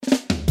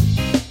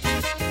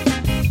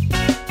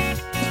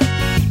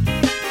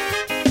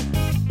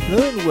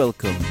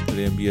welcome to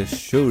the MBS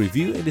Show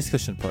Review and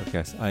Discussion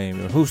Podcast. I am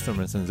your host,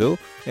 Norman Sanzo,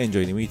 and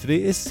joining me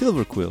today is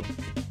Silver Quill.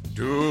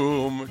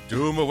 Doom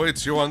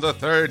awaits you on the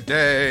third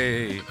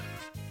day.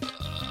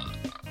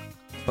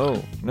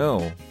 Oh,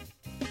 no.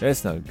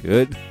 That's not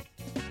good.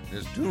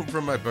 There's doom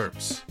from my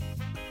burps.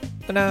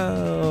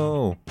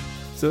 No.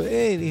 So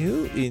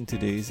anywho, in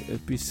today's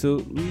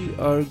episode, we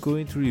are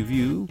going to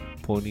review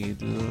Pony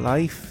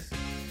Life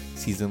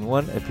Season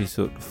 1,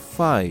 Episode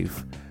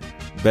 5,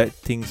 Bad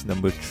Things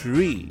Number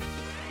 3.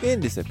 In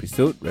this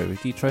episode,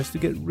 Rarity tries to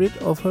get rid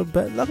of her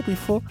bad luck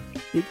before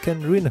it can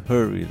ruin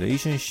her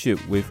relationship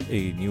with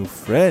a new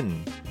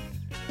friend.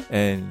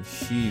 And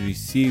she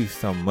receives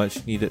some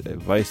much needed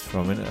advice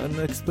from an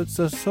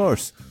unexpected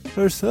source,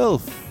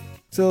 herself.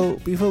 So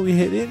before we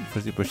head in,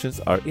 first impressions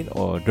are in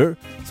order.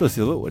 So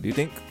Silver, what do you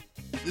think?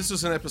 This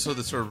was an episode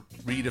that sort of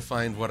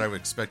redefined what I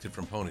expected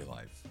from Pony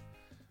Life.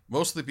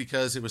 Mostly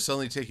because it was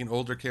suddenly taking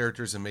older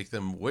characters and make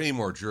them way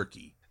more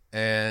jerky.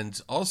 And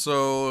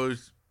also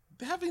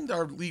having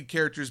our lead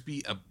characters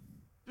be a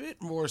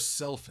bit more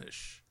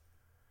selfish.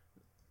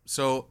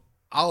 So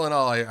all in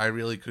all, I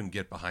really couldn't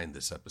get behind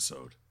this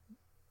episode.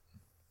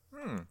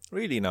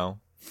 Really now?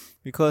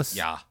 Because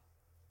Yeah.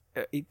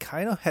 it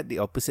kind of had the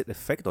opposite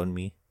effect on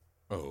me.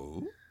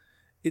 Oh?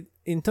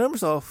 In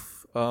terms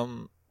of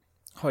how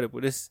to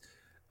put this,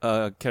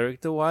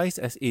 character-wise,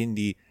 as in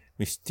the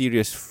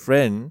mysterious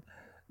friend,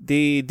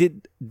 they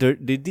did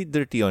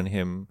dirty on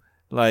him.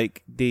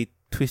 Like they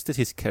twisted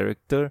his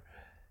character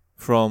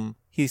from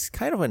he's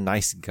kind of a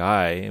nice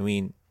guy. I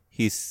mean,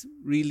 he's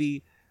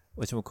really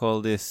not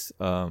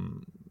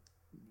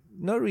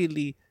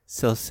really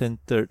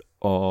self-centered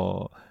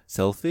or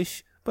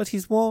selfish, but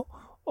he's more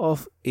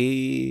of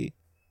a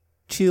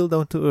chill,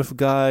 down-to-earth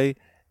guy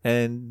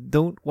and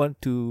don't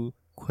want to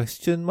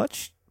question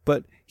much,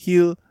 but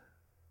he'll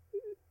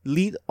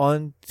lead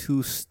on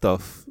to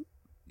stuff.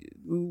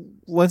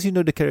 Once you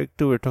know the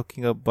character we're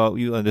talking about,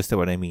 you understand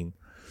what I mean.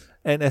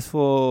 And as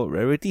for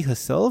Rarity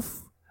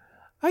herself,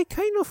 I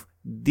kind of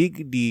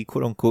dig the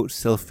quote-unquote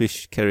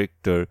selfish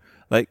character.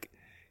 Like,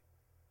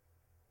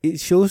 it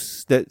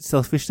shows that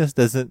selfishness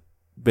doesn't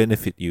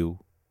benefit you,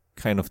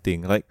 kind of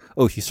thing. Like,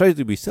 oh, she's trying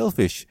to be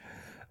selfish,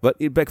 but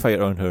it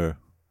backfired on her.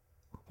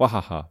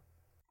 Wahaha.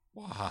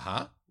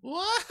 Wahaha?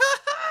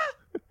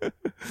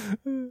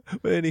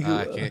 But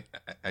anywho,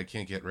 I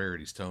can't get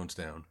Rarity's tones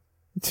down.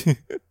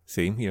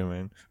 same here,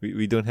 man.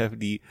 We don't have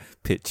the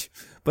pitch.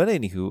 But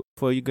anywho,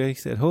 for you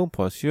guys at home,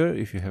 pause here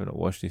if you haven't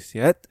watched this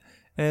yet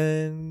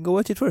and go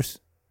watch it first.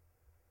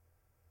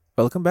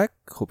 Welcome back.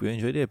 Hope you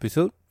enjoyed the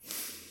episode.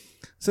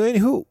 So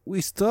anywho,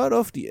 we start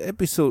off the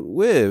episode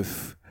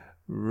with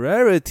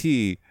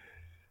Rarity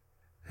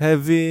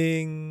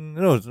having...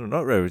 No,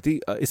 not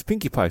Rarity. It's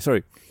Pinkie Pie,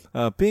 sorry.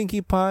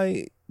 Pinkie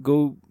Pie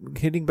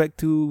heading back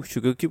to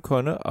Sugar Cube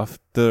Corner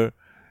after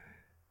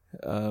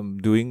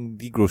doing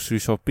the grocery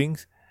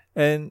shoppings.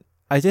 And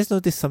I just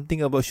noticed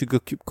something about Sugar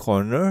Cube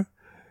Corner.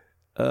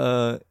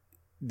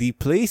 The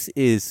place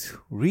is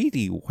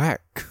really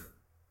whack.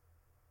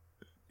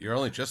 You're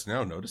only just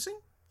now noticing?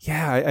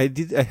 Yeah,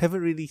 I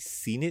haven't really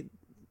seen it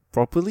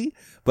properly,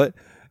 but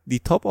the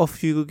top of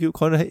Sugar Cube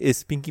Corner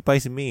is Pinkie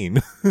Pie's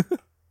mane.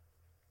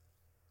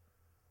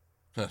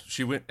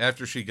 She went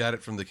after she got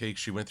it from the cake.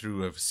 She went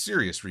through a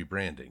serious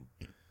rebranding.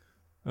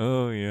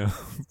 Oh yeah,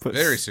 but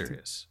Very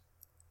serious.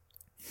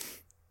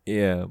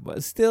 Yeah,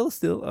 but still,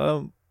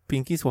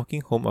 Pinkie's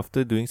walking home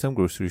after doing some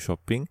grocery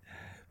shopping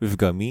with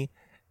Gummy,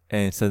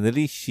 and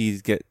suddenly she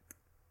gets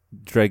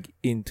dragged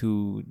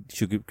into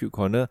Sugar Cube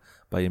Corner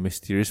by a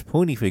mysterious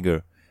pony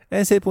figure.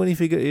 And said pony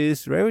figure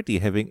is Rarity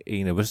having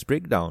a nervous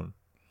breakdown.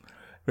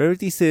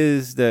 Rarity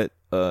says that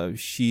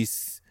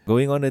she's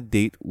going on a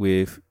date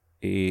with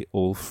a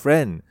old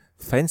friend,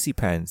 Fancy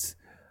Pants.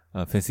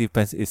 Fancy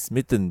Pants is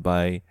smitten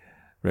by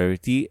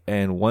Rarity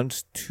and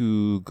wants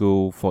to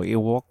go for a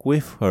walk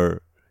with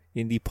her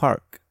in the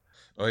park.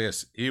 Oh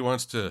yes, he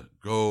wants to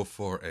go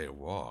for a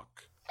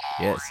walk.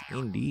 Yes,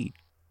 indeed.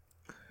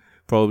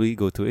 Probably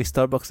go to a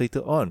Starbucks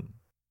later on.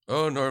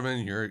 Oh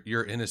Norman,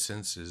 your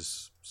innocence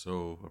is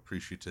so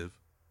appreciative.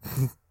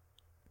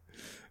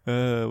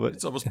 But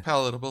It's almost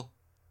palatable.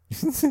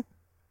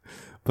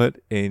 But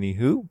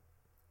anywho,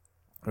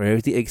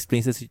 Rarity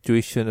explains the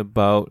situation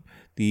about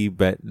the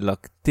bad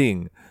luck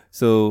thing.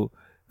 So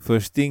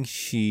first thing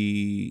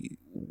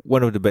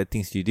one of the bad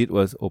things she did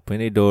was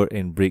open a door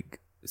and break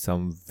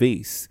some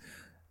vase.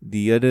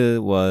 The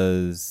other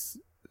was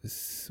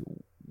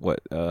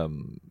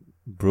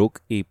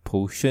broke a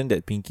potion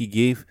that Pinkie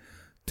gave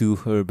to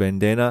her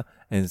bandana,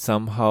 and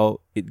somehow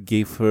it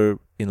gave her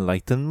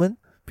enlightenment,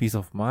 peace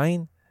of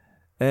mind.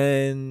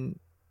 And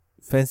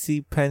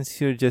Fancy Pants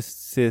here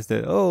just says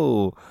that,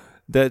 oh,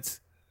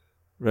 that's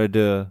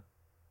rather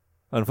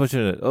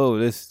unfortunate. Oh,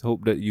 let's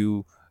hope that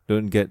you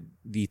don't get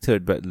the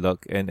third bad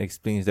luck, and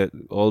explains that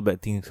all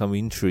bad things come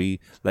in three,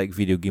 like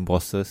video game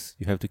bosses.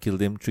 You have to kill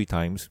them 3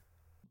 times.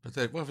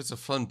 But what if it's a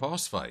fun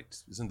boss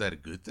fight? Isn't that a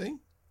good thing?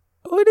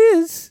 Oh, it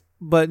is.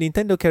 But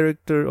Nintendo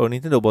character or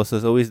Nintendo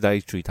bosses always die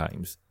 3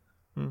 times.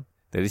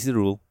 That is the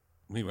rule.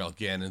 Meanwhile,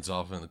 Ganon's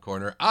off in the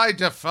corner. I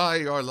defy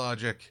your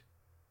logic.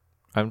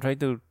 I'm trying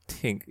to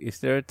think. Is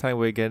there a time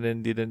where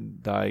Ganon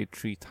didn't die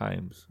 3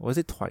 times? Or was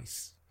it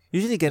twice?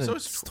 Usually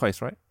Ganon's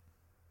twice, right?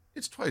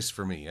 It's twice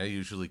for me. I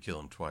usually kill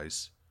him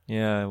twice.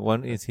 Yeah,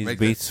 one is his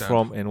base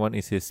form and one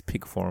is his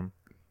peak form.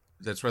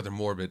 That's rather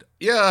morbid.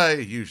 Yeah, I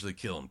usually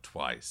kill him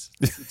twice.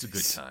 It's a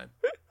good time.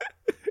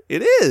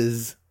 It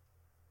is.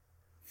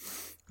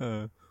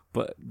 But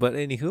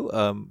anywho,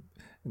 I'm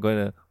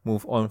gonna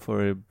move on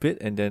for a bit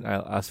and then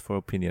I'll ask for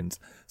opinions.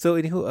 So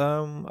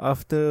anywho,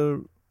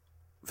 after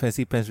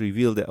Fancy Pants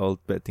revealed that all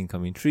bad things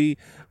come in 3,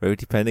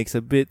 Rarity panics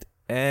a bit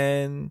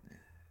and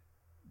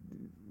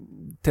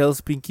tells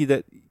Pinky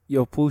that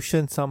your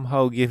potion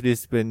somehow gave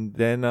this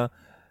bandana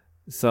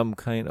some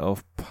kind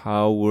of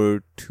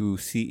power to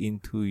see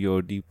into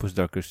your deepest,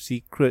 darkest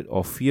secret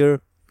or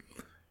fear.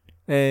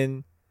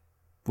 And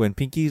when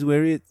Pinky is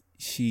wearing it,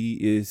 she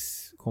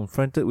is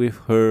confronted with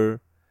her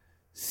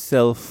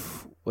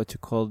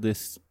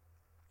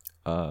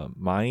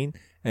mind,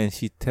 and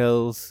she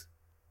tells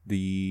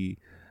the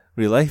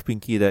real life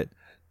Pinky that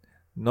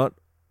not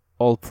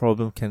all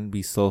problem can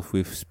be solved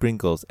with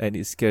sprinkles, and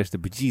it scares the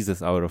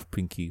bejesus out of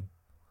Pinky.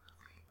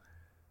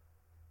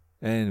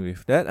 And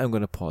with that, I'm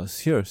going to pause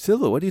here.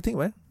 Silver, what do you think,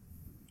 man?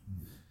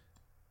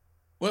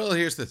 Well,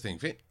 here's the thing.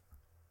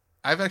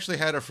 I've actually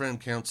had a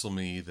friend counsel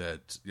me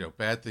that,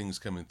 bad things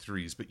come in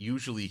 3s, but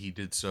usually he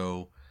did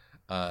so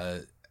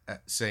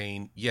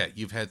saying, yeah,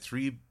 you've had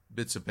 3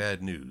 bits of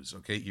bad news.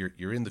 Okay,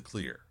 you're in the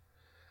clear.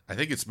 I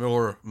think it's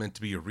more meant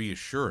to be a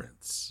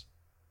reassurance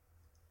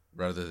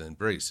rather than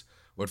brace.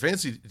 What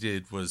Fancy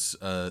did was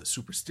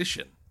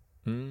superstition.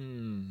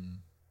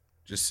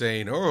 Just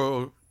saying,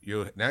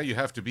 now you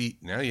have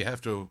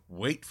to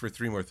wait for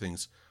 3 more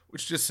things,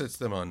 which just sets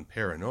them on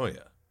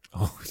paranoia.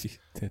 Oh,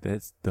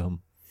 that's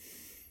dumb.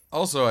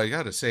 Also, I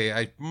gotta say,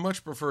 I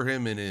much prefer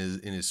him in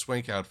his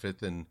swank outfit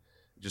than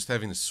just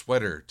having a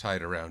sweater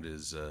tied around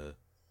his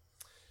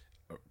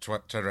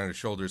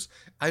shoulders.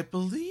 I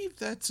believe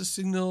that's a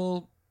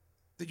signal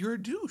that you're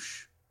a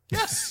douche.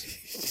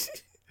 Yes.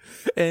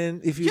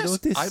 And if you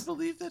notice, I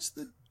believe that's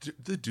the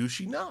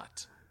douchey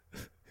knot.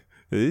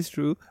 It is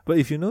true. But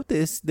if you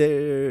notice,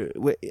 do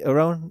you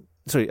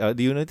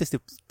notice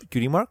the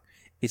cutie mark?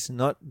 It's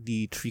not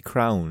the 3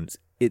 crowns.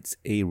 It's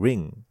a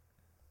ring.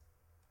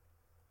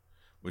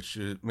 Which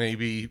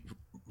maybe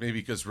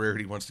because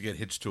Rarity wants to get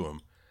hitched to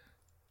him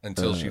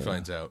until she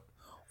finds out.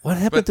 What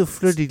happened to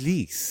Fleur de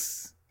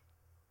Lis?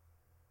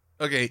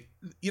 Okay,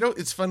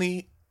 it's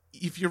funny.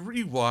 If you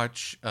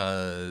rewatch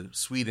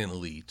Sweet and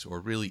Elite, or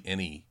really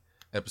any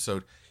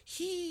episode,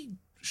 he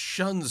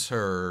shuns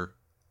her.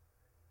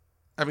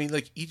 I mean,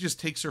 he just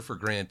takes her for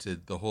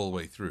granted the whole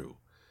way through.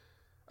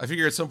 I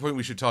figure at some point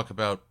we should talk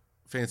about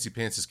Fancy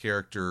Pants'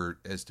 character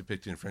as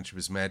depicted in Friendship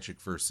is Magic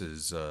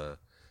versus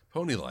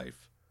Pony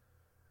Life.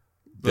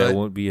 That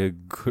won't be a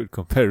good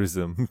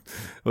comparison.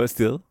 But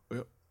still.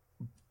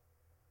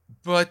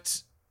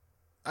 But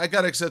I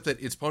gotta accept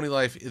that it's Pony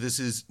Life. This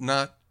is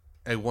not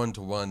a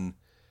 1-to-1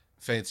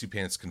 Fancy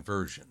Pants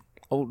conversion.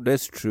 Oh,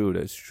 that's true.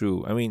 That's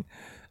true. I mean,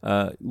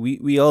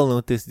 we all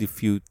noticed the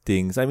few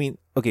things. I mean,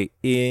 okay,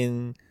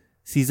 in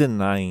season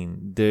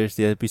 9, there's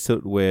the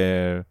episode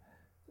where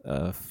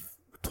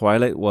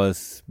Twilight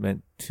was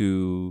meant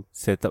to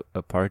set up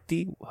a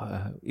party.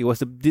 It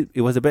was a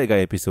bad guy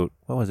episode.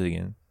 What was it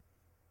again?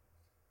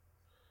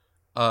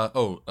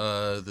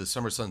 The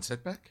Summer Sun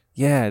Setback?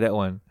 Yeah, that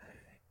one.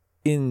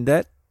 In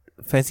that,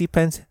 Fancy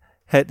Pants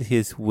had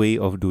his way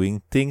of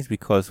doing things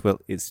because, well,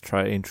 it's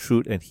tried and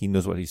true and he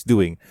knows what he's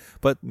doing.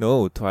 But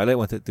no, Twilight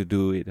wanted to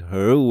do it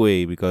her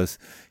way because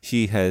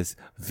she has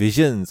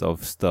visions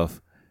of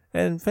stuff.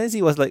 And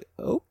Fancy was like,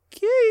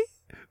 okay,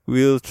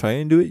 we'll try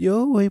and do it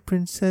your way,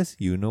 princess.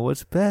 You know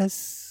what's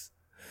best.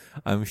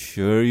 I'm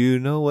sure you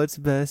know what's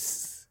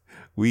best.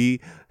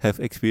 We have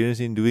experience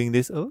in doing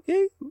this.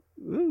 Okay,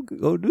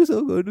 go do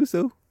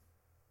so.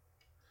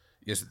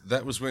 Yes,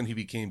 that was when he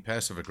became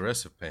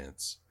passive-aggressive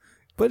Pants.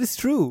 But it's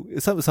true.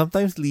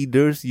 Sometimes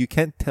leaders, you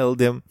can't tell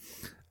them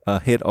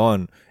head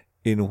on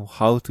in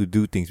how to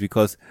do things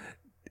because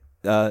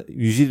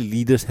usually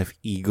leaders have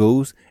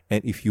egos,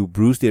 and if you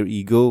bruise their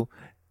ego,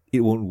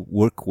 it won't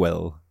work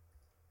well.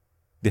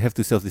 They have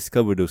to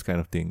self-discover those kind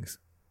of things.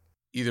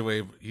 Either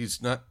way,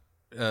 he's not...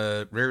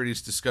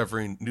 Rarity's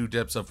discovering new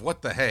depths of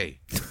what the hey.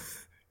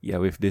 Yeah,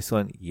 with this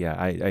one,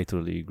 yeah, I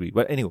totally agree.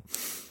 But anyway,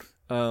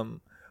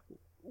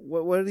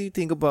 what do you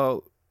think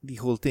about the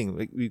whole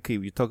thing?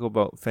 We talk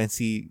about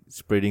Fancy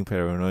spreading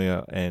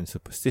paranoia and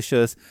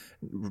superstitious,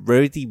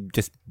 Rarity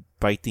just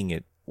biting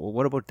it. Well,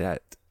 what about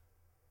that?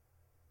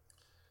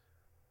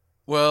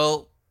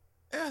 Well,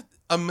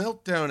 a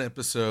meltdown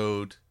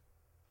episode.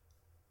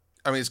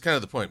 I mean, it's kind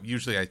of the point.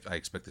 Usually, I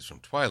expect this from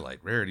Twilight.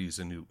 Rarity is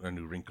a new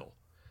wrinkle.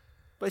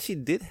 But she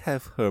did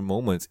have her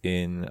moments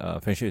in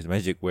Friendship is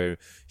Magic where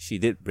she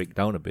did break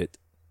down a bit.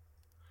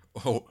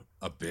 Oh,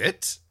 a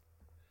bit?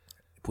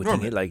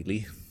 Putting it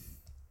lightly.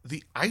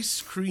 The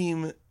ice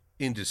cream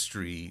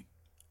industry,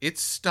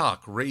 its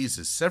stock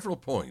raises several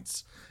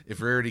points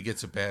if Rarity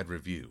gets a bad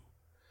review.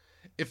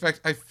 In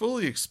fact, I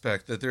fully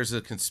expect that there's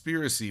a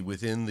conspiracy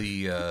within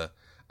the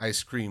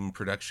ice cream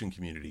production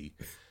community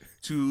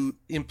to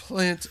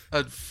implant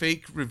a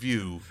fake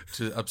review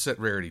to upset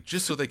Rarity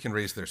just so they can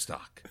raise their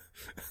stock.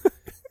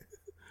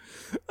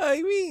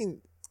 I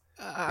mean,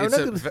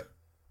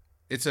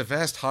 It's a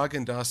vast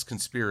Haagen-Dazs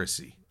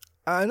conspiracy.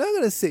 I'm not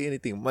gonna say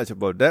anything much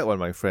about that one,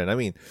 my friend. I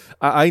mean,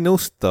 I know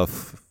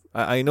stuff.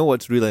 I know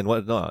what's real and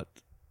what's not.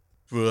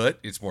 But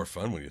it's more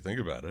fun when you think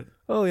about it.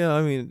 Oh yeah,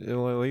 I mean,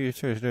 what you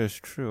said is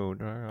true.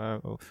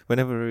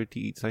 Whenever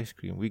Rarity eats ice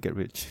cream, we get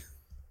rich.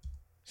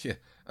 Yeah,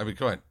 I mean,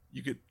 come on.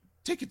 You could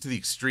take it to the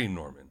extreme,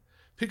 Norman.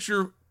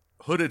 Picture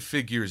hooded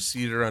figures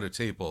seated around a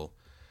table.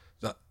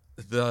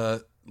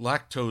 The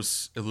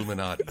lactose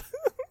Illuminati.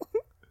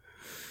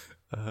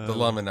 The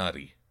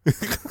Laminati.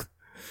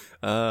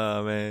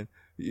 Man.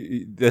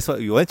 That's what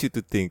we want you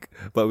to think.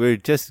 But we're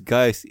just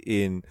guys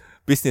in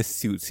business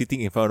suits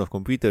sitting in front of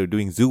computer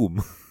doing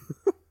Zoom.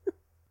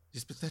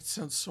 Yes, but that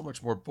sounds so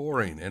much more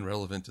boring and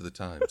relevant to the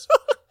times.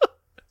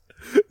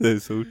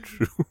 That's so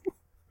true.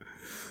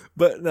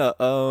 But no,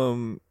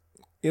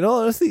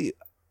 honestly,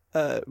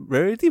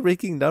 Rarity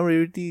breaking down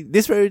Rarity.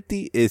 This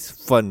Rarity is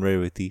fun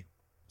Rarity.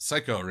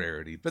 Psycho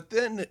Rarity. But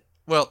then,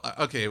 well,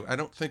 okay, I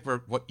don't think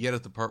we're yet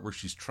at the part where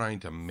she's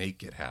trying to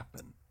make it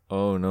happen.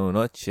 Oh no,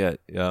 not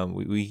yet.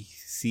 We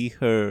see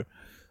her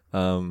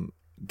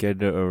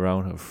gather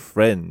around her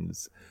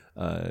friends,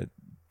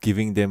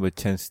 giving them a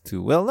chance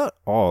to. Well, not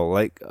all.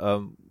 Like,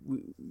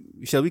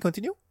 shall we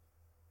continue?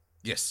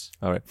 Yes.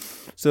 All right.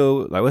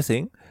 So, like I was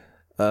saying,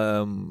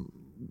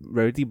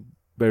 Rarity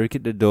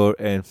barricade the door,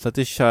 and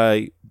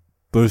Fluttershy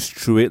burst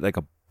through it like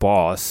a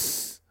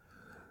boss.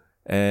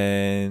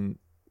 And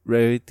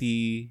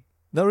Rarity,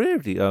 not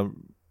Rarity.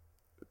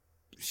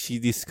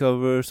 Fluttershy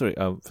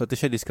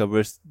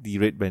discovers the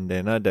red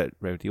bandana that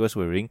Rarity was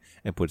wearing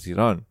and puts it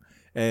on.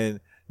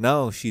 And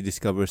now she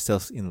discovers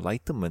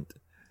self-enlightenment.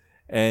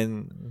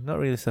 And not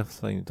really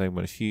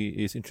self-enlightenment, she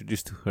is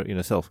introduced to her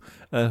inner self.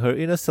 Her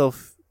inner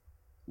self,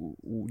 do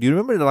you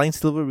remember the line,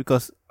 Silver?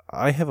 Because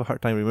I have a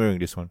hard time remembering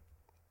this one.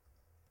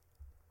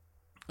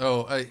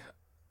 Oh, I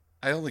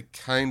only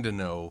kind of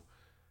know,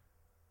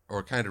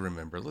 or kind of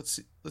remember. Let's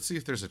see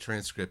if there's a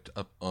transcript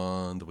up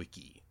on the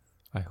wiki.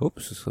 I hope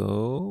so.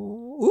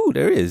 Ooh,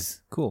 there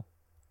is. Cool.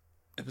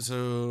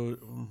 Episode.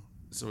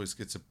 This always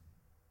gets a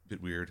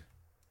bit weird.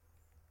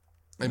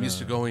 I'm used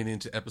to going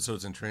into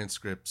episodes and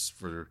transcripts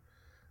for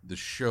the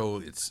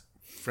show. It's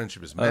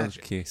Friendship is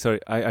Magic. Okay,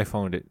 sorry, I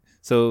found it.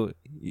 So,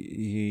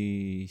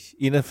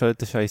 Inner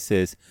Fluttershy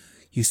says,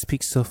 "You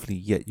speak softly,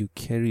 yet you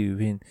carry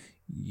within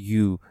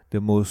you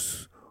the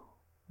most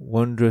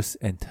wondrous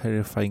and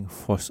terrifying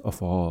force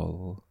of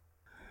all."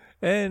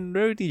 And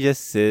Rarity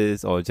just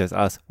says, or just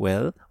asks,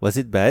 "Well, was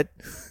it bad?"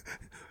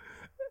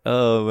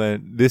 Oh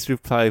man, this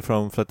reply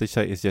from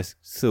Fluttershy is just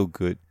so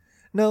good.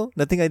 No,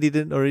 nothing I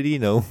didn't already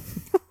know.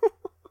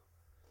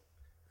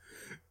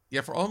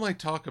 Yeah, for all my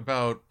talk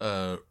about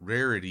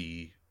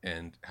Rarity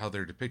and how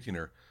they're depicting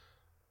her,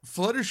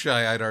 Fluttershy,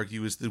 I'd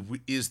argue, is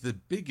the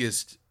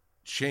biggest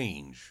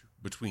change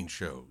between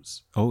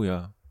shows. Oh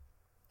yeah.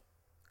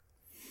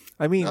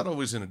 I mean, not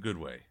always in a good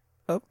way.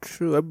 Oh,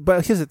 true.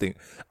 But here's the thing.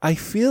 I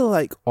feel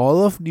like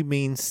all of the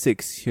main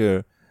six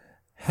here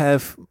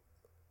have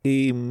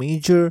a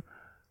major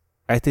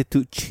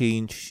attitude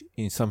change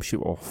in some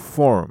shape or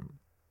form.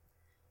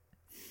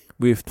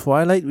 With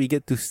Twilight, we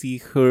get to see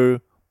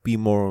her be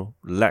more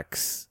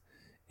lax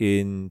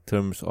in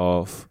terms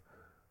of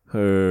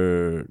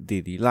her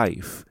daily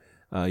life.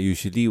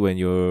 Usually, when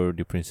you're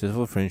the princess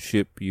of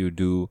friendship, you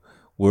do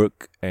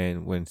work,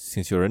 and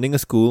since you're running a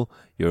school,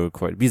 you're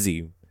quite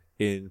busy.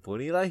 In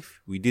Pony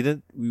Life, we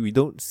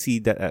don't see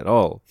that at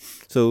all.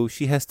 So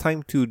she has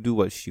time to do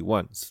what she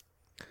wants.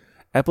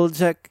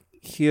 Applejack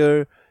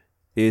here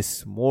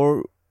is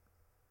more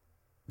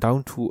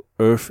down to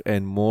earth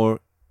and more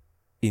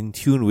in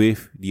tune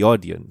with the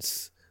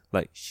audience.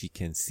 Like, she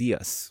can see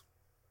us.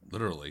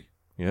 Literally.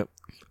 Yep.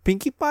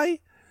 Pinkie Pie,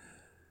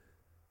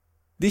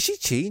 did she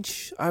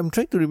change? I'm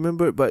trying to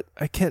remember, but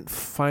I can't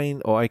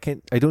find, I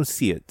don't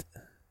see it.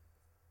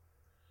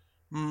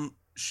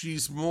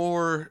 She's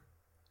more,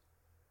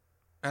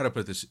 how to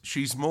put this?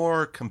 She's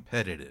more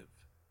competitive.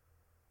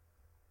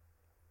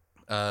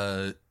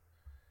 But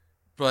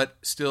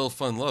still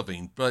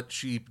fun-loving. But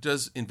she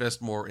does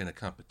invest more in a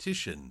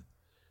competition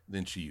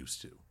than she used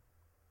to.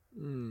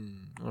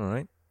 All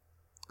right.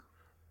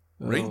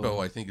 Rainbow,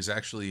 I think, has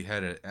actually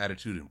had an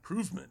attitude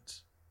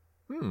improvement.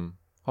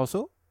 How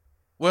so?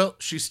 Well,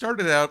 she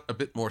started out a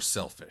bit more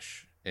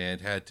selfish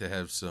and had to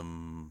have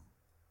some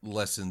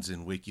lessons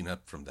in waking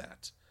up from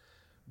that.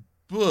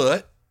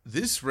 But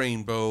this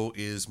Rainbow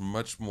is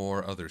much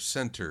more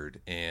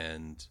other-centered,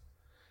 and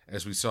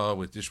as we saw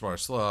with Dishwasher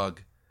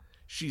Slog,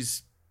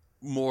 she's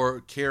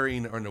more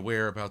caring and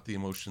aware about the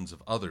emotions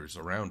of others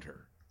around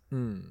her,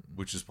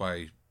 which is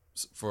why,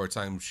 for a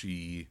time,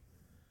 she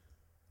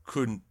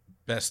couldn't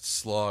best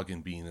Slog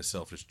in being a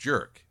selfish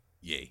jerk.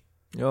 Yay.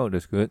 Oh,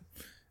 that's good.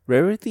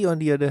 Rarity, on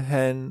the other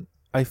hand,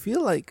 I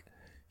feel like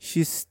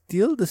she's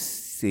still the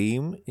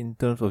same in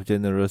terms of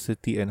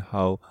generosity and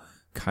how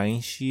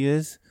kind she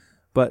is,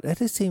 but at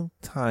the same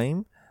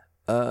time,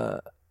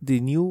 the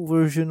new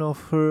version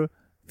of her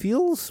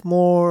feels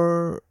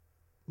more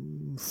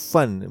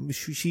fun.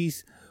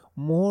 She's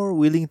more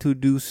willing to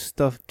do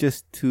stuff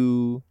just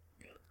to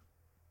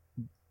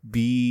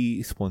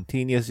be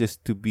spontaneous,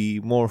 just to be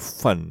more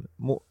fun,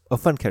 more a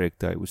fun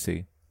character, I would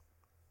say.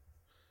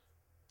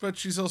 But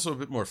she's also a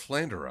bit more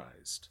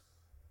Flanderized.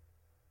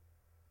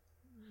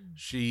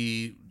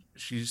 She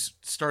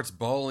starts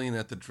bawling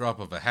at the drop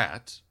of a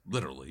hat,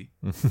 literally,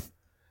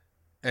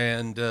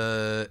 and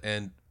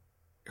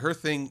her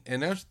thing.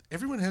 And now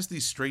everyone has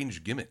these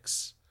strange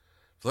gimmicks.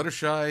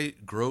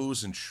 Fluttershy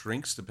grows and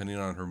shrinks depending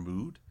on her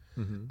mood.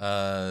 Mm-hmm.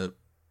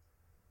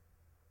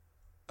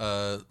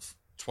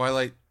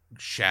 Twilight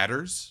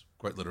shatters,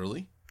 quite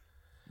literally,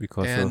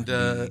 Because and of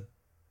the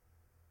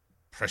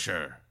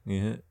pressure.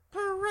 yeah.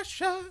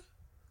 Pressure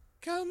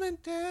coming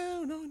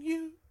down on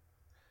you.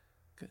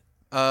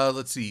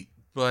 Let's see.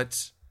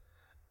 But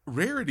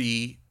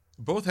Rarity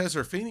both has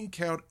her fainting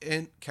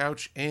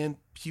couch and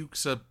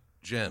pukes up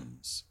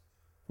gems.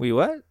 Wait,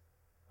 what?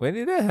 When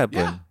did that happen?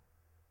 Yeah.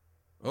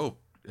 Oh,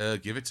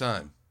 give it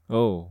time.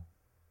 Oh.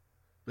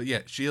 But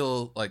yeah,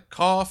 she'll like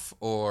cough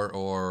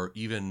or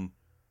even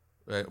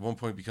at one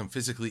point become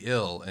physically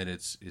ill, and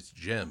it's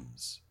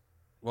gems.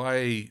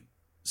 Why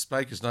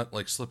Spike is not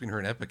like slipping her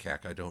an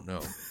epicac, I don't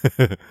know.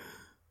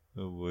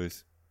 Oh,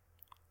 boys.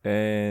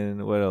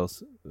 And what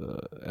else?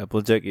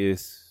 Applejack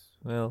is,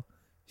 well,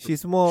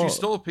 she's more... She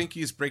stole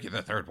Pinky's breaking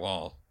the third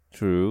wall.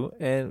 True.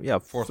 And yeah,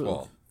 Fourth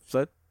wall.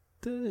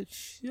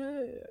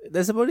 Yeah,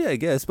 that's about it, I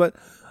guess. But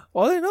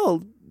all in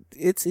all,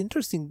 it's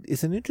interesting.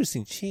 It's an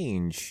interesting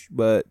change.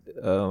 But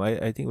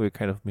I think we're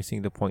kind of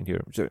missing the point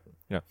here. So,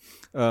 yeah.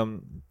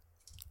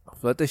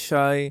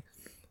 Fluttershy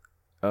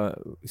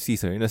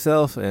sees her inner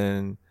self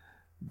and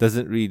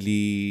doesn't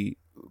really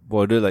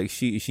bother. Like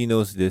she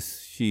knows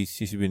this.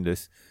 She's been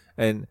this.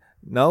 And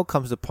now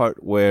comes the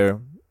part where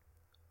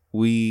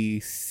we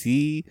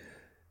see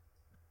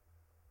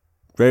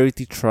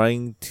Rarity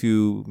trying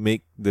to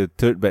make the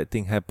third bad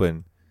thing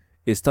happen.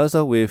 It starts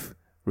off with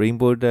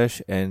Rainbow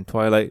Dash and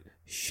Twilight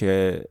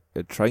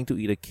trying to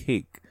eat a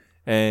cake,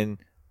 and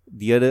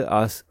the other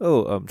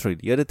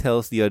the other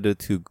tells the other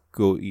to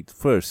go eat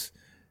first.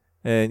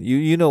 And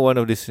you know one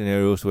of these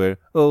scenarios where,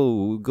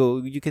 oh, go,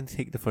 you can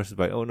take the first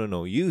bite. Oh,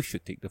 no, you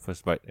should take the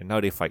first bite. And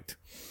now they fight.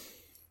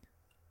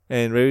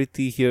 And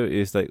Rarity here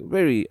is like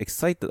very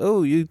excited.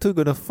 Oh, you two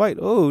gonna fight.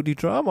 Oh, the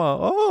drama.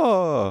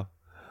 Oh.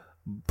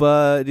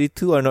 But the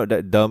two are not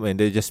that dumb and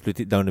they just split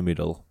it down the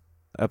middle.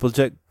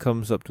 Applejack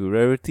comes up to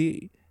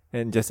Rarity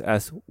and just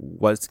asks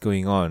what's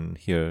going on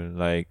here.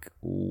 Like,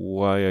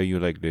 why are you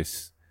like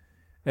this?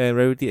 And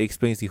Rarity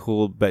explains the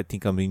whole bad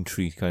thing coming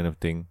tree kind of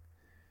thing.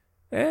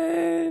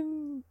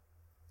 And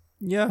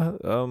yeah,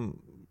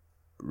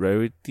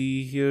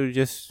 Rarity here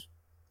just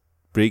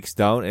breaks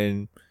down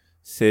and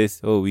says,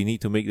 oh, we need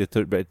to make the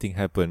third bad thing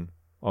happen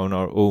on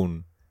our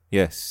own.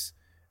 Yes.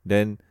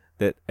 Then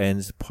that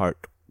ends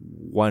part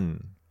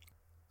 1.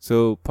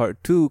 So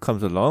part 2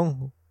 comes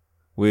along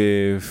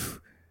with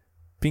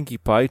Pinkie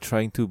Pie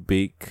trying to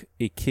bake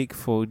a cake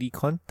for the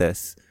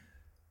contest.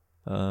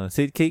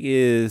 Said cake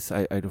is,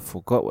 I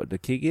forgot what the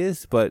cake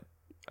is, but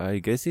I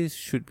guess it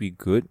should be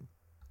good.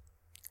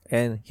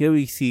 And here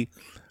we see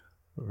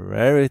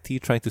Rarity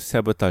trying to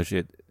sabotage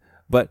it.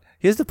 But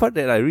here's the part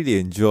that I really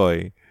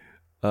enjoy.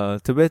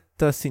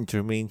 Tabitha St.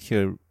 Germain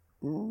here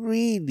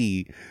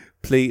really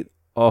played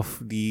off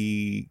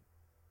the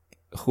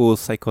whole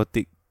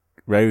psychotic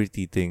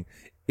Rarity thing.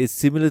 It's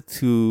similar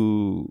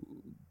to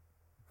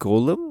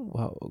Golem.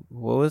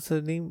 What was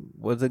her name?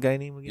 What's the guy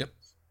name again?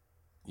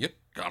 Yep.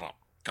 Got him.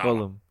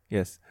 Gollum.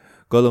 Yes.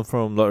 Gollum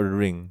from Lord of the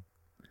Ring.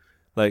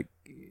 Like,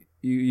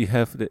 you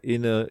have the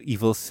inner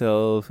evil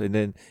self and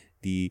then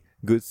the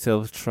good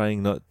self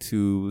trying not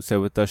to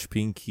sabotage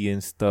Pinky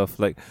and stuff.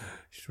 Like,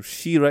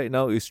 she right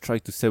now is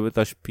trying to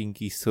sabotage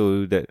Pinky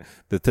so that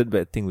the third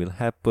bad thing will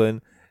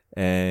happen.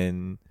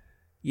 And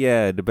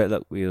yeah, the bad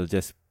luck will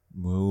just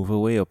move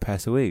away or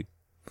pass away.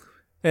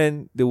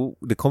 And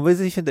the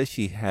conversation that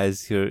she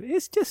has here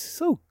is just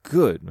so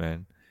good,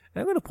 man.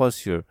 And I'm going to pause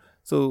here.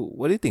 So,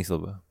 what do you think,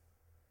 Silva?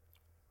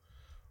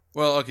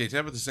 Well, okay,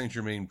 Tabitha St.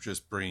 Germain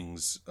just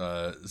brings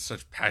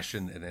such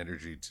passion and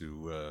energy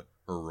to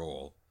her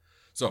role.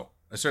 So,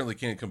 I certainly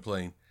can't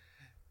complain.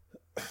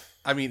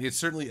 I mean, it's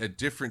certainly a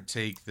different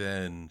take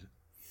than...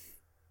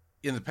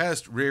 In the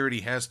past,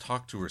 Rarity has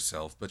talked to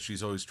herself, but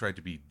she's always tried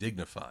to be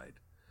dignified.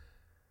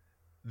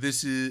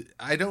 This is...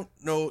 I don't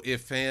know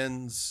if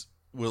fans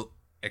will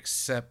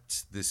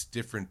accept this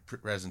different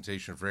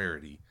presentation of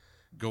Rarity,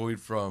 going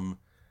from,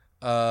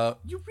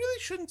 you really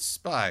shouldn't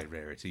spy,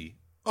 Rarity.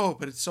 Oh,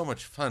 but it's so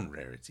much fun,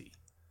 Rarity.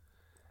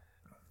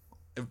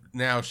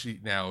 Now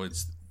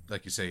it's,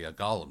 like you say, a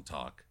Gollum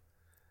talk.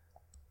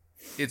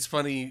 It's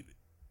funny.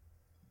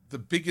 The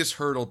biggest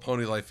hurdle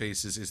Pony Life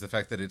faces is the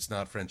fact that it's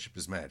not friendship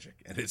is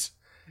magic. And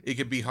it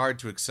can be hard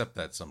to accept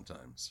that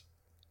sometimes.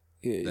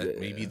 that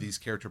maybe these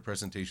character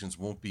presentations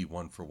won't be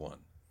one for one.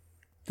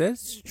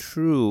 That's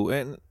true,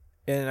 and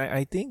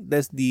I think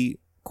that's the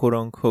quote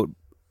unquote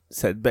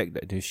setback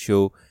that the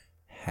show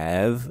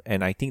have,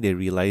 and I think they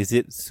realize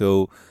it,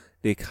 so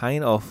they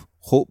kind of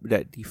hope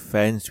that the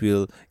fans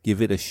will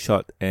give it a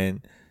shot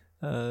and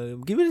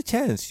give it a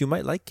chance. You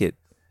might like it,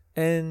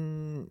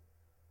 and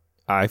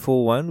I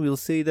for one will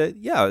say that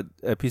yeah,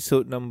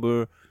 episode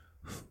number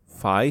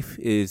 5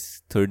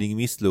 is turning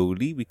me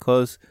slowly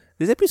because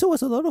this episode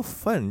was a lot of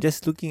fun.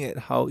 Just looking at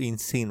how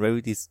insane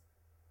Rarity is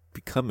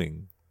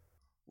becoming.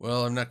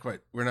 Well,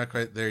 we're not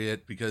quite there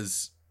yet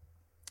because,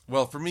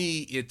 well, for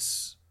me,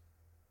 it's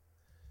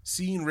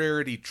seeing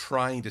Rarity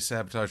trying to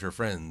sabotage her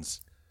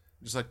friends.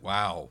 Just like,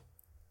 wow.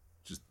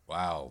 Just,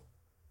 wow.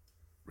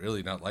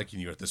 Really not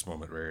liking you at this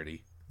moment,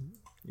 Rarity.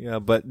 Yeah,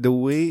 but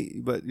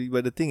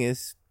the thing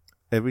is,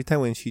 every time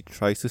when she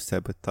tries to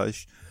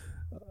sabotage,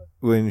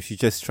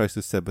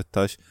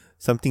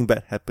 something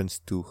bad happens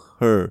to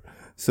her.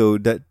 So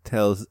that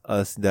tells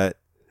us that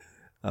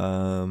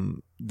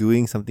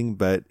doing something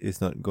bad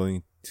is not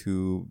going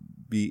to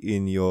be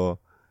in your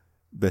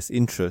best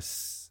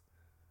interests.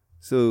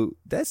 So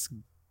that's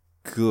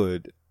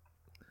good.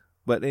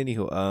 But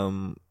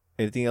anyhow,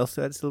 anything else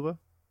to add, Silva?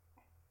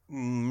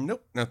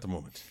 Nope, not at the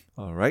moment.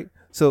 All right.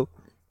 So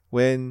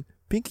when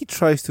Rarity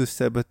tries to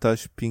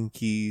sabotage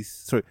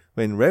Pinky's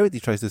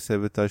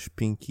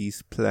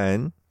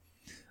plan,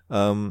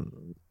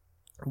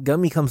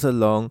 Gummy comes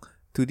along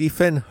to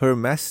defend her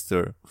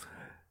master,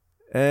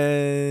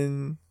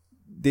 and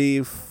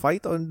they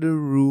fight on the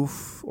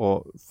roof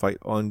or fight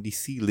on the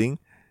ceiling,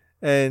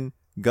 and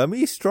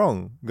Gummy is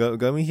strong.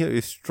 Gummy here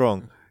is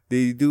strong.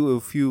 They do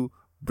a few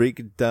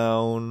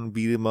breakdown,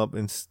 beat him up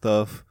and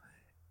stuff,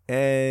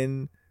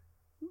 and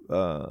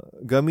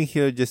Gummy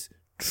here just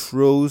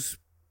throws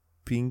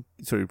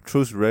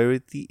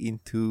Rarity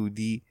into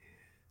the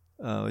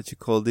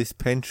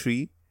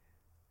pantry,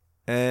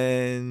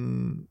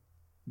 and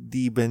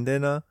the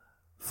bandana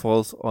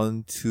falls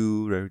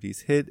onto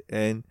Rarity's head,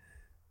 and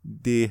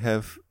they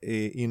have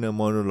a inner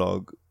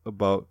monologue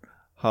about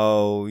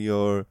how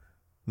you're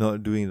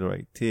not doing the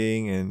right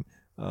thing, and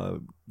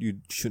you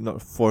should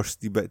not force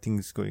the bad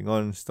things going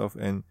on and stuff.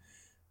 And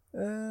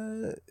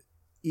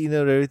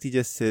inner Rarity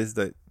just says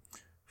that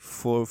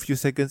for a few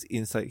seconds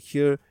inside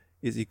here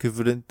is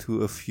equivalent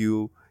to a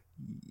few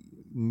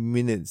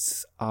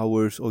minutes,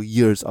 hours, or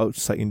years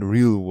outside in the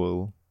real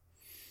world.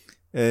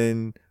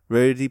 And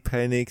Rarity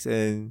panics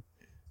and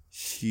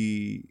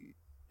she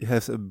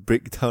has a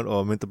breakdown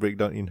or mental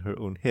breakdown in her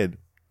own head.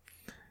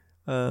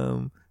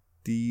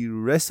 The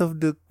rest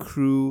of the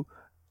crew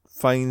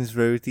finds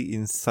Rarity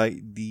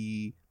inside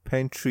the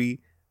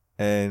pantry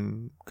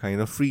and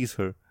kind of frees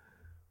her.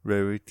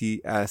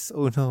 Rarity asks,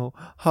 "Oh no,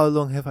 how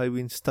long have I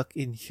been stuck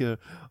in here?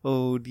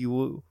 Oh,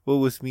 what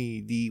was me?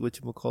 The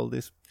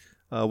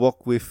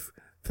walk with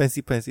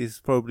Fancy Pants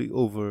is probably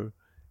over."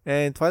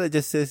 And Twilight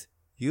just says,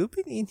 "You've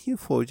been in here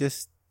for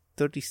just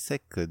 30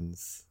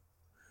 seconds."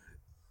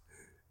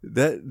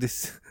 That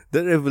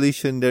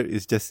revelation there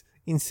is just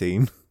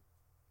insane.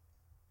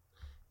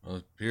 Well,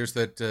 it appears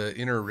that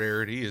inner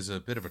Rarity is a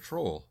bit of a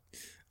troll.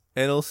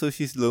 And also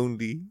she's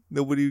lonely.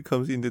 Nobody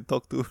comes in to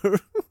talk to her.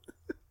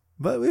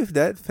 But with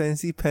that,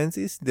 Fancy Pants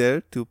is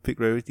there to pick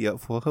Rarity up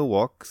for her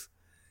walks.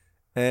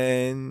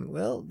 And,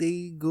 well,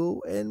 they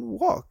go and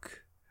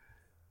walk.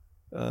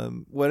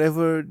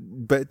 Whatever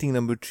bad thing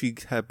number 3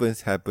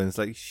 happens.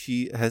 Like,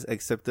 she has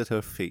accepted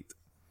her fate.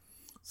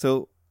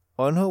 So,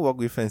 on her walk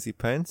with Fancy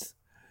Pants,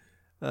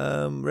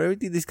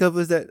 Rarity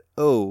discovers that,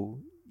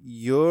 oh,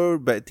 you're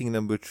bad thing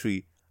number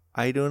 3.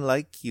 I don't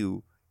like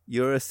you.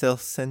 You're a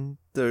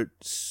self-centered,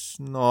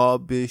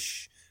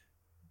 snobbish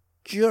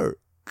jerk.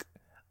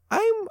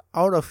 I'm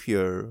out of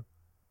here.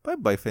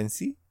 Bye-bye,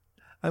 Fancy.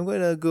 I'm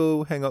gonna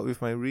go hang out with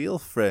my real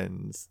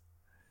friends.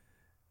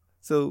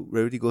 So,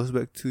 Rarity goes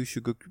back to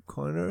Sugar Cube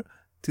Corner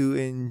to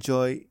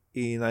enjoy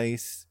a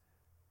nice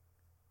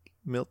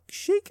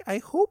milkshake, I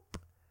hope,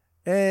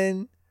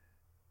 and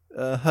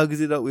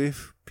hugs it out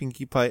with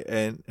Pinkie Pie,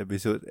 and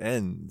episode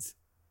ends.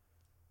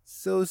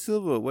 So,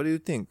 Silver, what do you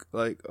think?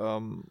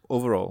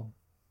 Overall?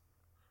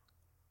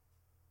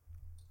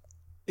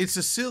 It's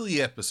a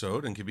silly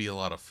episode and can be a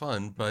lot of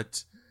fun,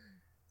 but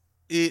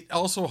it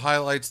also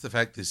highlights the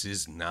fact this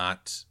is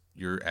not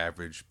your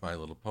average My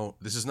Little Pony.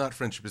 This is not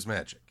Friendship is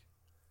Magic.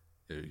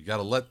 You got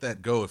to let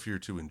that go if you're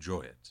to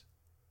enjoy it.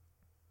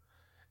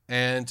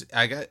 And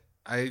I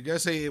gotta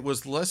say it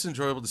was less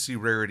enjoyable to see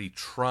Rarity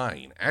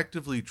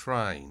actively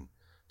trying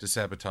to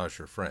sabotage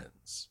her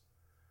friends.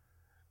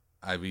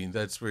 I mean,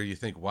 that's where you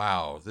think,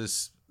 wow,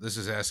 this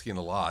is asking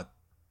a lot.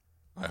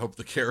 I hope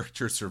the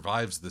character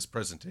survives this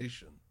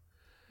presentation.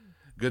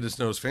 Goodness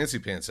knows Fancy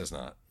Pants has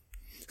not.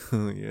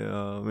 Yeah,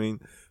 I mean,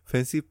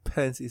 Fancy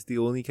Pants is the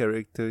only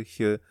character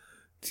here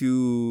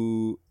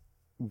to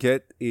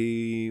get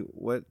a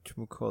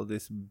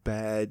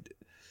bad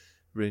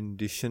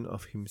rendition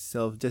of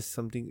himself.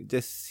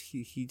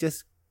 He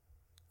just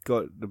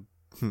got the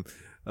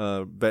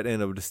bad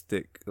end of the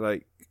stick.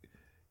 Like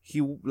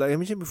I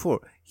mentioned before,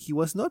 he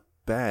was not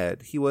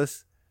bad. He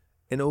was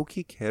an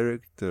okay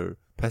character.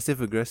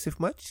 Passive aggressive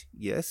much?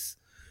 Yes.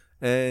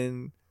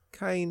 And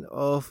kind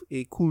of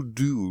a cool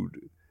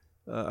dude.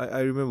 I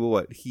remember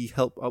what he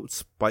helped out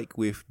Spike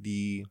with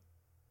the.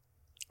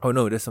 Oh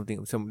no, there's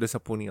something. There's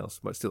something else,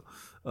 but still,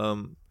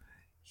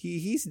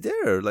 he's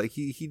there. Like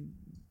he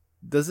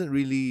doesn't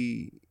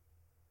really.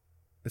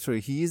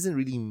 Sorry, he isn't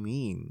really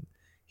mean.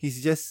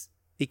 He's just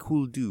a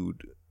cool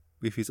dude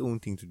with his own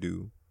thing to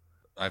do.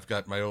 I've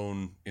got my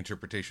own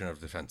interpretation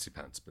of the Fancy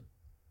Pants, but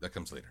that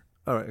comes later.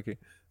 All right, okay.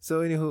 So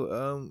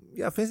anywho,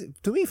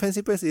 to me,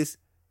 Fancy Pants is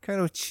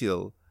kind of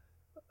chill.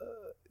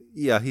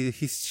 Yeah,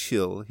 he's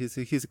chill. He's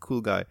a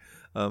cool guy.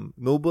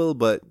 Noble,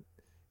 but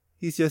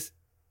he's just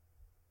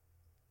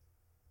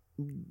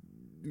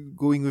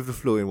going with the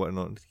flow and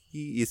whatnot.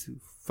 He is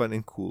fun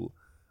and cool.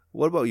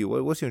 What about you?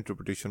 What's your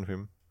interpretation of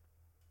him?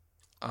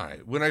 All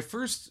right. When he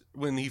first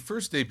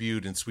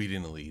debuted in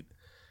Sweden Elite,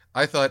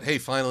 I thought, hey,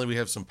 finally we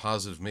have some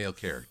positive male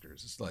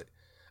characters. It's like,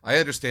 I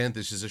understand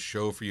this is a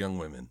show for young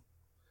women,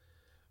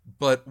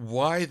 but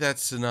why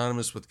that's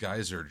synonymous with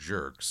guys are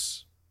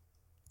jerks,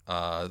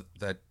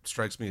 that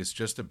strikes me as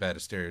just as bad a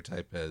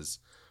stereotype as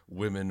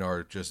women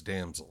are just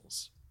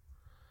damsels,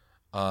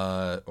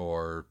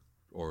 or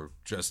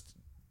just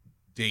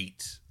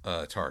date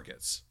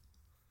targets.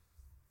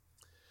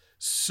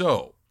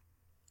 So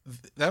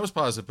that was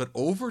positive, but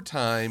over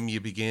time you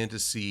began to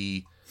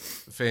see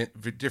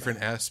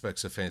different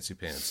aspects of Fancy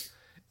Pants,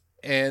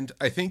 and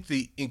I think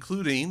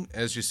including,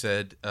 as you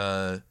said,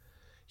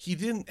 he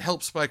didn't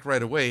help Spike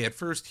right away. At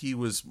first, he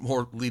was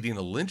more leading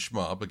a lynch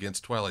mob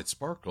against Twilight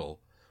Sparkle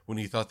when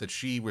he thought that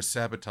she was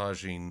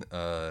sabotaging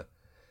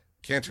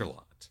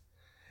Canterlot,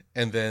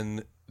 and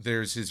then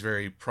there's his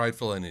very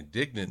prideful and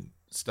indignant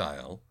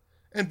style,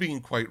 and being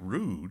quite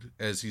rude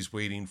as he's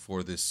waiting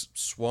for this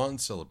swan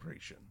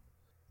celebration.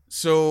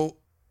 So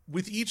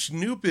with each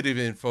new bit of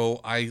info,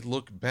 I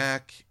look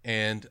back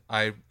and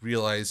I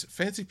realize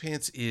Fancy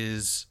Pants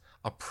is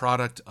a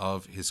product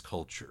of his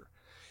culture.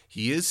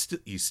 He's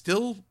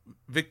still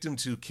victim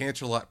to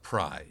Canterlot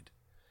pride,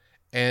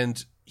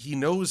 and he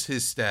knows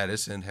his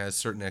status and has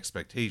certain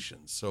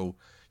expectations. So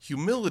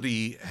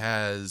humility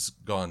has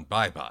gone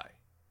bye-bye.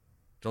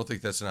 Don't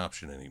think that's an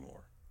option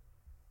anymore.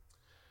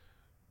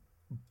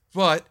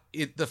 But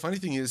the funny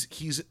thing is,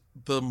 he's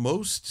the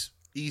most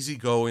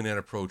easygoing and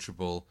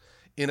approachable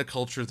in a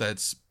culture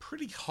that's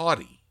pretty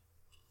haughty.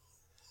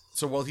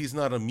 So while he's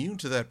not immune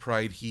to that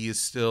pride, he is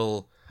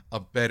still a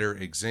better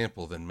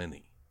example than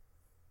many,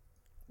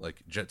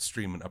 like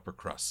Jetstream and Upper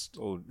Crust.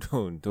 Oh,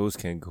 no, those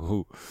can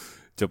go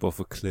jump off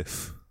a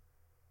cliff.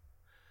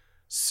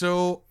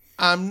 So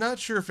I'm not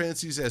sure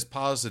Fancy's as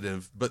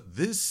positive, but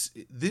this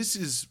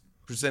is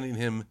presenting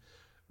him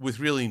with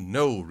really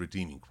no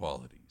redeeming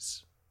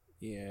qualities.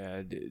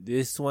 Yeah,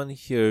 this one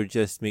here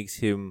just makes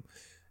him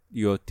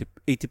your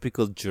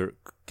atypical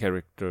jerk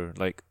character.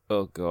 Like,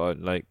 oh god,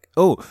 like,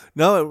 oh,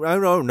 now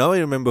I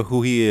remember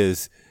who he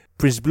is.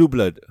 Prince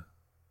Blueblood.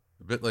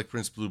 A bit like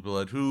Prince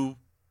Blueblood, who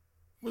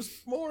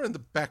was more in the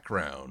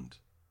background.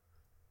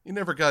 He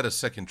never got a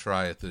second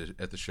try at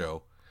the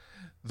show,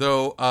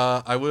 though.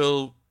 I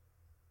will.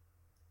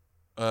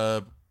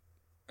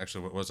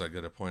 Actually, what was I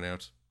going to point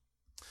out?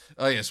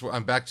 Oh, yes, well,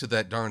 I'm back to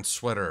that darn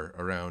sweater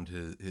around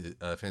his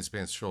Fancy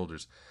Pants'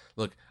 shoulders.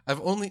 Look,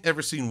 I've only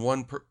ever seen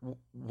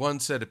one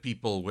set of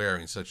people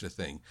wearing such a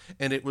thing,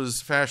 and it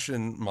was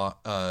fashion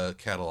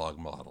catalog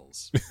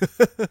models.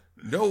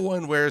 No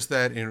one wears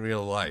that in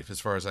real life, as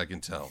far as I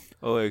can tell.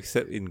 Oh,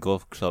 except in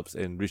golf clubs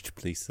and rich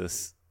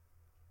places.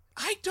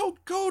 I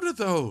don't go to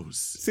those.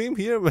 Same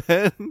here,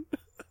 man.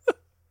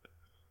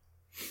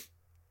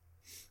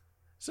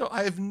 So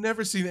I've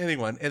never seen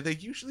anyone, and they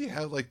usually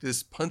have like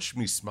this punch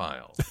me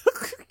smile.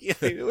 Yeah,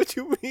 I know what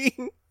you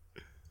mean.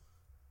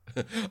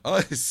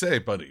 I say,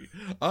 buddy,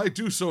 I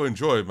do so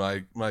enjoy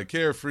my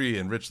carefree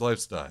and rich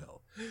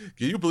lifestyle.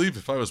 Can you believe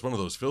if I was one of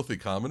those filthy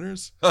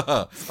commoners?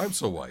 Haha, I'm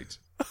so white.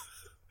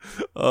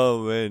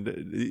 Oh,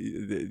 man.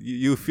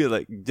 You feel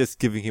like just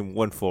giving him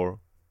 1-4.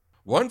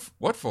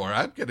 What for?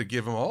 I'm going to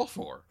give him all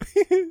 4.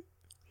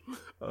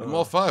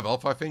 All 5. All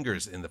 5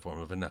 fingers in the form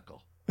of a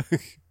knuckle.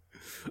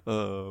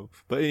 But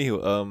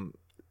anyway,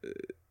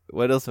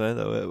 what else, man?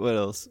 What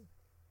else?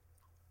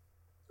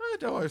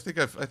 No, I think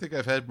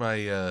I've had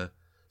my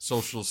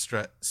social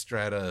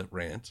strata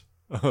rant.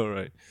 All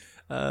right.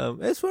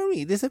 As for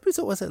me, this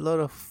episode was a lot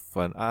of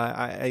fun.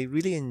 I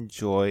really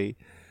enjoy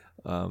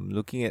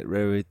looking at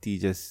Rarity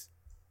just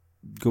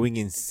going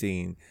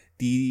insane.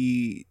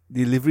 The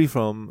delivery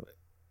from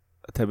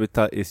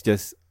Tabitha is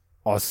just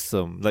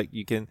awesome. Like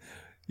you can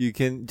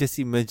just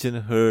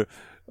imagine her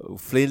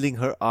flailing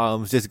her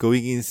arms, just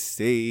going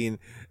insane,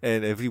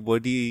 and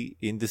everybody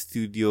in the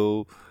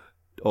studio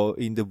or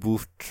in the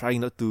booth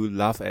trying not to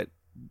laugh at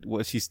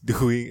what she's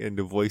doing and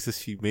the voices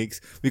she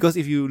makes. Because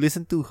if you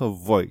listen to her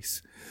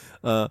voice,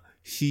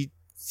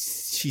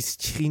 she's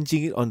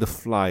changing it on the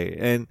fly.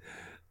 And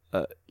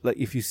like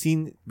if you've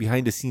seen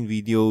behind the scene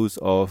videos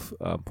of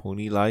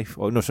Pony Life,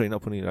 or no, sorry,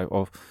 not Pony Life,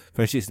 of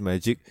Friendship is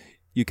Magic,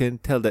 you can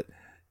tell that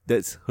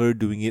that's her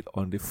doing it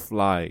on the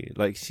fly.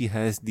 Like, she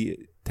has the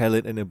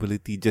talent and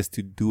ability just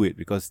to do it,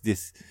 because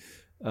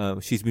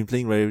she's been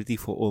playing Rarity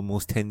for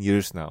almost 10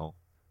 years now.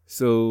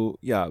 So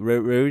yeah,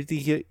 Rarity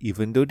here,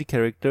 even though the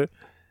character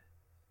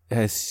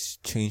has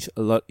changed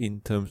a lot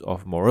in terms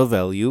of moral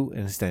value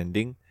and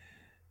standing,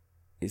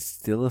 it's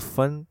still a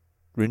fun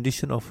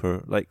rendition of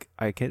her. Like,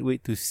 I can't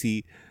wait to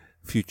see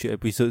future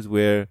episodes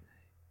where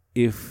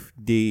if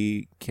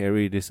they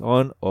carry this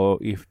on or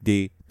if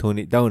they tone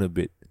it down a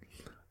bit.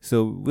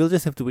 So we'll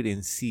just have to wait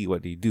and see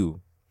what they do.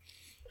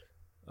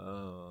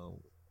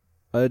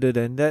 Other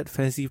than that,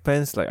 Fancy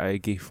Pants, like, I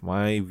gave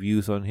my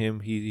views on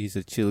him. He's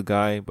a chill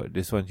guy, but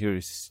this one here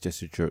is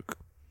just a jerk.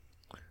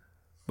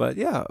 But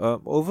yeah,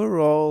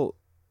 overall,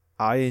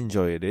 I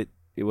enjoyed it.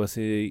 It was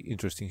a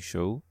interesting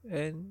show,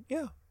 and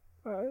yeah,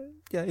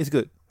 it's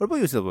good. What about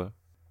you, Silver?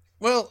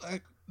 Well,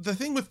 the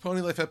thing with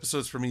Pony Life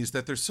episodes for me is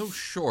that they're so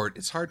short,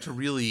 it's hard to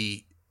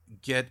really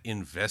get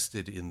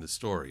invested in the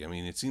story. I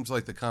mean, it seems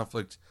like the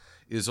conflict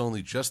is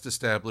only just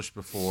established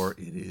before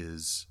it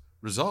is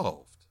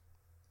resolved.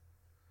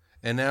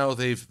 And now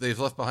they've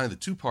left behind the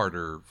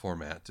two-parter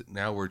format.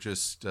 Now we're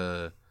just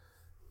well,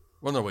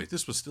 no, wait,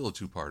 this was still a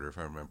two-parter if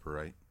I remember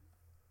right.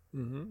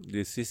 Mm-hmm.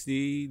 This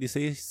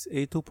is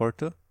a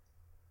two-parter.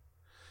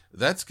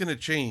 That's going to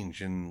change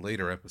in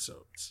later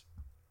episodes.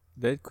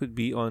 That could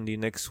be on the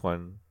next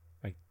one,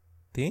 I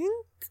think.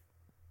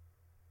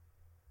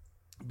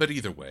 But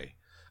either way,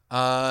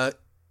 I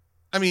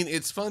mean,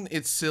 it's fun,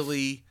 it's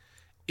silly.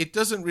 It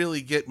doesn't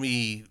really get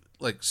me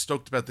like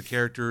stoked about the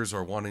characters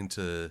or wanting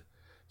to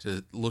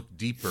look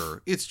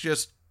deeper. It's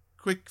just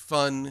quick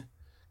fun,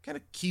 kind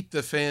of keep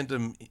the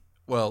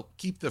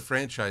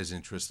franchise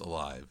interest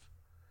alive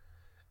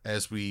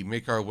as we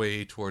make our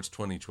way towards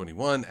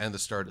 2021 and the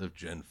start of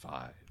Gen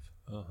 5.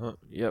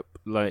 Yep.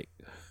 Like,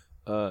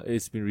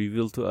 it's been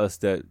revealed to us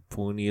that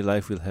Pony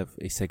Life will have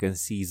a second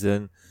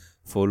season,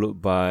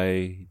 followed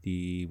by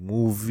the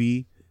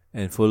movie,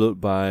 and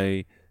followed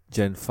by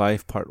Gen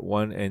 5 Part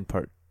 1 and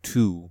Part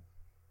 2.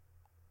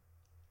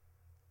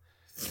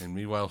 And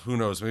meanwhile, who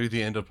knows? Maybe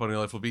the end of Pony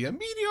Life will be a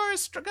meteor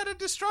is gonna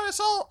destroy us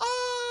all.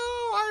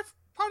 Oh, our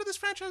part of this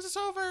franchise is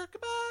over.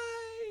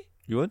 Goodbye.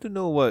 You want to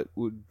know what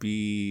would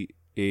be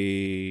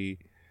a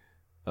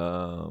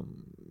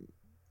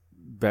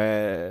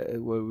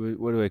bad?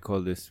 What do I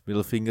call this?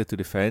 Middle finger to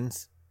the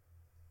fans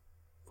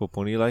for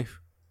Pony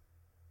Life.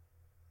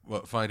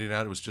 What? Finding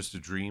out it was just a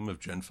dream of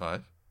Gen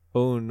 5.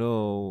 Oh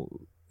no,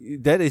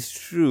 that is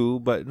true,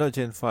 but not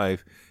Gen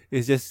 5.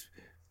 It's just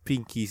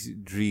Pinky's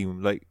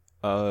dream. Like,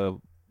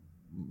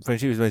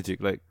 Friendship is Magic.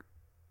 Like,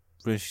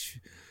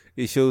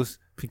 it shows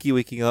Pinky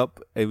waking up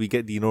and we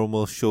get the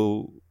normal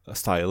show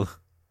style.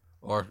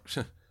 Or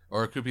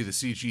it could be the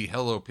CG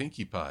Hello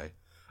Pinkie Pie.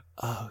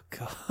 Oh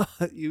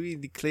god, you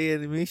mean the clay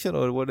animation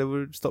or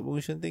whatever stop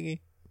motion thingy?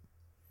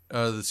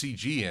 The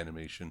CG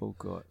animation. Oh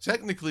god.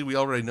 Technically, we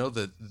already know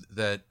that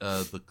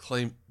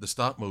the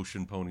stop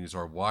motion ponies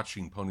are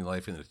watching Pony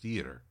Life in the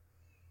theater.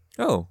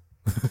 Oh,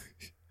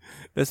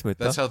 that's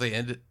meta. That's how they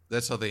ended.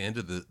 That's how they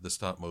ended the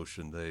stop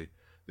motion. They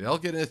all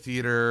get in a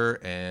theater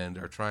and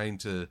are trying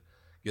to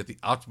get the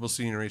optimal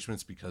scene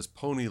arrangements because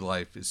Pony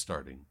Life is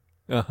starting.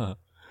 Uh-huh.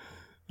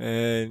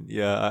 And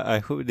yeah, I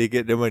hope they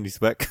get their monies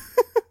back.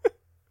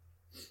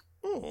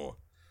 Oh,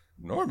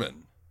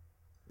 Norman.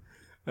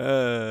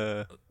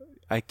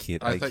 I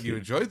kid. I thought you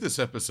enjoyed this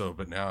episode,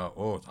 but now,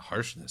 the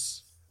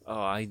harshness.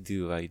 Oh, I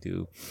do.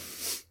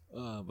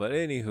 But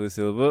anywho,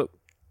 Silver,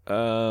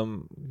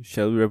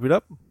 shall we wrap it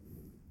up?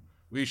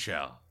 We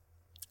shall.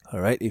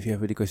 Alright, if you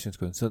have any questions,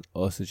 concerns,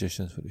 or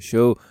suggestions for the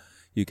show,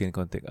 you can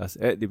contact us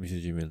at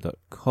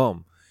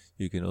thembsshowgmail.com.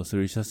 You can also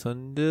reach us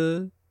on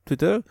the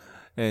Twitter,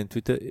 and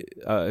the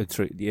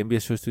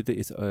MBS Show's Twitter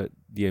is the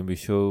MBS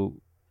Show,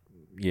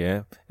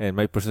 yeah, and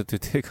my personal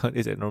Twitter account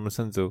is at Norman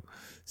Sanzo.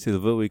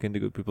 Silver, where can the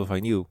good people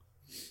find you?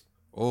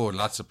 Oh,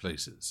 lots of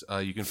places.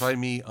 You can find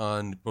me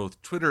on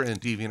both Twitter and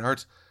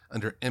DeviantArt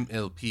under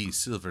MLP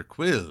Silver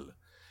Quill,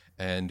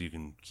 and you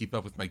can keep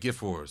up with my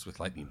GIF wars with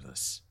Lightning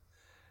Bliss.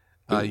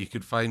 You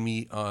can find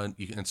me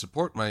you can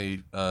support my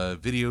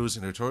videos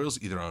and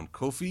tutorials either on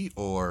Ko-fi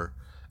or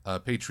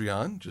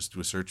Patreon. Just do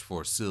a search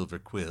for Silver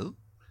Quill.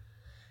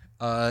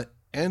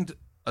 And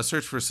a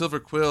search for Silver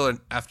Quill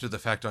and after the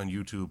fact on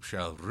YouTube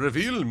shall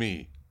reveal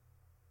me.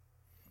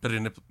 But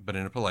in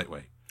a polite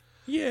way.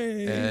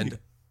 Yay! And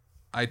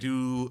I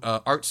do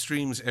art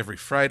streams every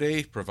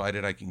Friday,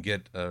 provided I can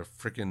get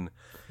frickin'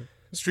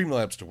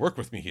 Streamlabs to work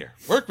with me here.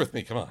 Work with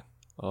me, come on.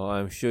 Oh,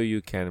 I'm sure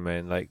you can,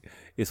 man. Like,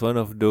 it's one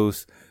of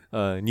those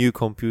new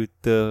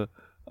computer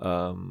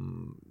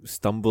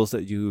stumbles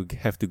that you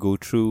have to go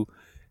through,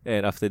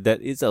 and after that,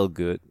 it's all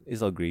good.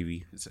 It's all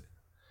gravy.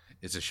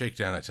 It's a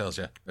shakedown, I tells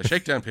you. A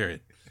shakedown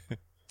period.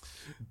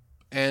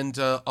 And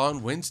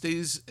on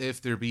Wednesdays,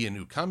 if there be a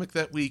new comic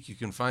that week, you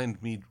can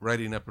find me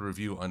writing up a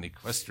review on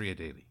Equestria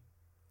Daily.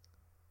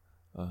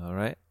 All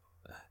right.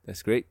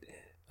 That's great.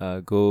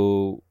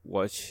 Go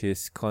watch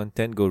his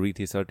content. Go read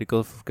his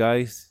articles,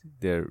 guys.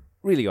 They're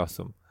really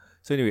awesome.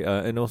 So anyway,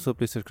 and also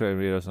please subscribe and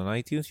rate us on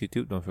iTunes,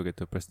 YouTube. Don't forget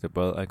to press the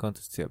bell icon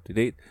to stay up to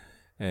date.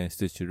 And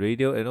Stitcher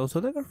Radio, and also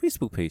like our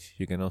Facebook page.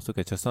 You can also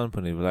catch us on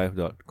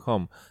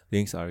ponylife.com.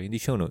 Links are in the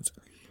show notes.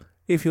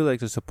 If you'd like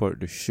to support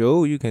the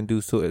show, you can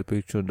do so at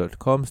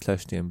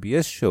patreon.com/the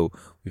MBS show.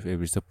 With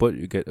every support,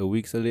 you get a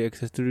week's early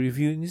access to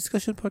review and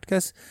discussion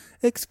podcasts,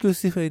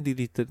 exclusive and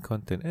deleted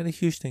content, and a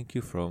huge thank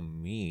you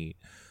from me.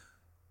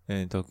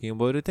 And talking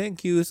about the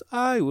thank yous,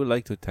 I would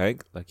like to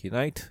thank Lucky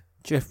Knight,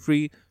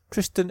 Jeffrey,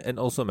 Tristan, and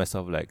also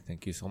myself.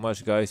 Thank you so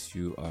much, guys.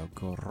 You are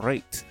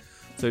great.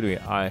 So anyway,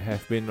 I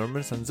have been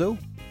Norman Sanzo.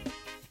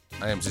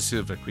 I am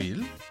Cecil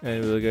Vaquil.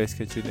 And we'll guys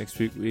catch you next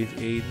week with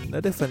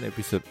another fun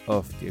episode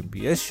of the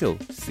MBS show.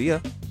 See ya.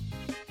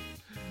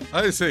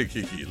 I say,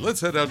 Kiki, let's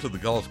head out to the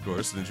golf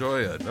course and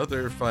enjoy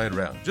another fine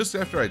round. Just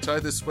after I tie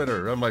this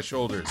sweater around my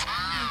shoulders.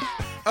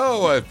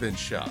 Oh, I've been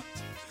shot.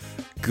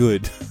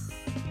 Good.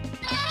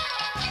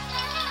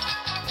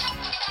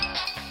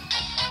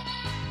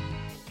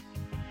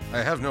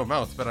 I have no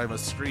mouth, but I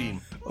must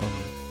scream.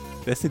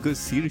 Oh, that's a good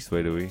series,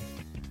 by the way.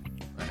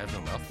 I have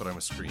no mouth, but I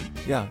must scream.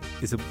 Yeah,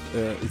 it's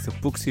a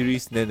book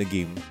series, then a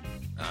game.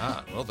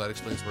 Ah, well, that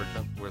explains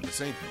where the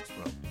saying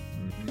comes from.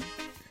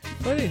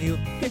 But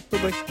anyway,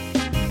 bye bye.